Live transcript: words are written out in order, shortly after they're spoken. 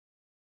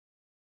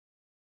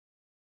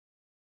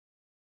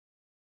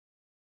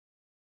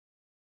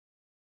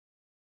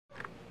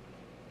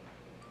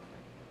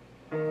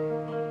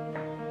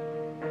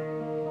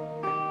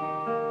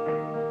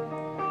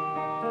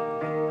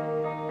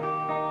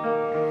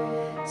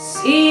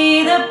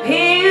See the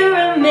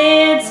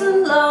pyramids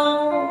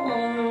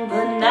along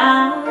the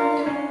Nile,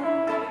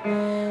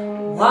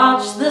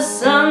 watch the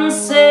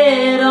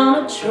sunset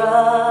on a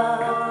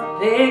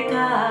tropic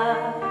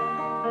isle.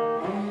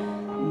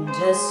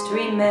 Just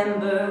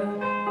remember,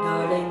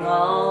 darling,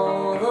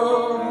 all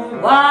the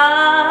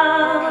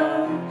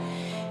while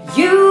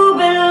you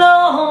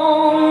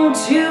belong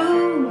to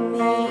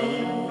me.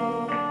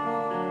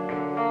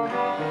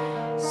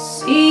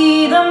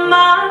 See the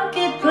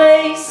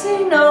marketplace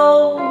in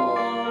old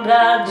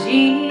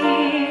Algiers,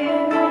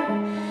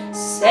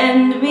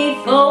 send me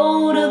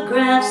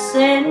photographs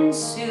and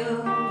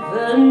souvenirs.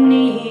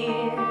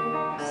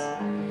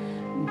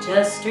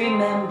 Just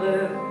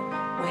remember,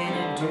 when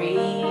a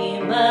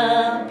dream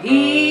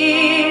appears,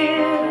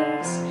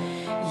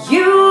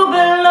 you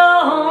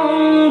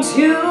belong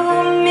to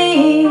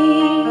me.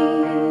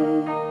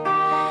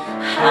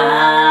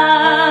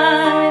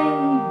 I'd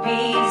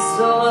be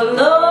so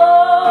alone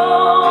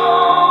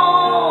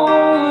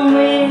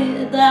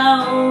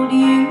without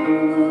you.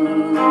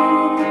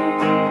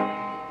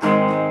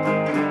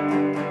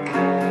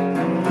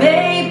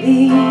 Maybe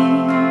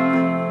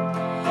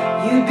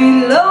you'd be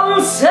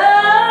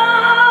lonesome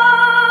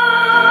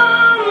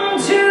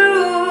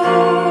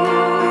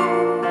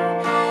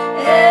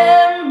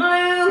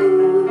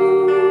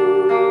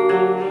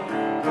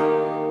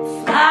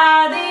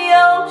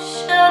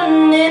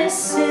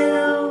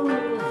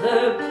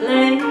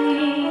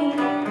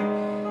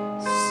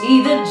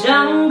see the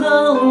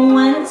jungle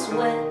when it's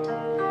wet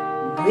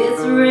with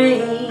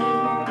rain.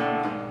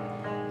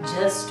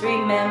 Just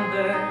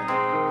remember,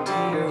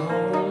 dear,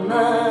 home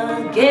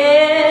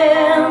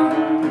again.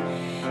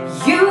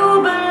 You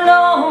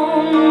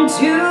belong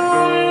to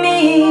me.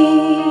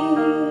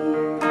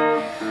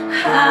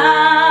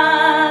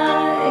 I'd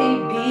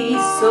be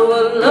so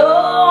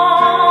alone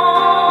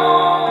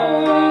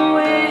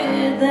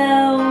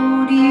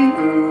without you.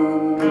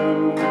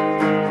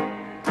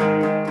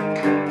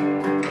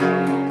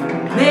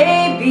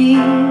 Maybe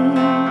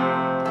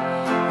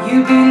you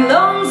belong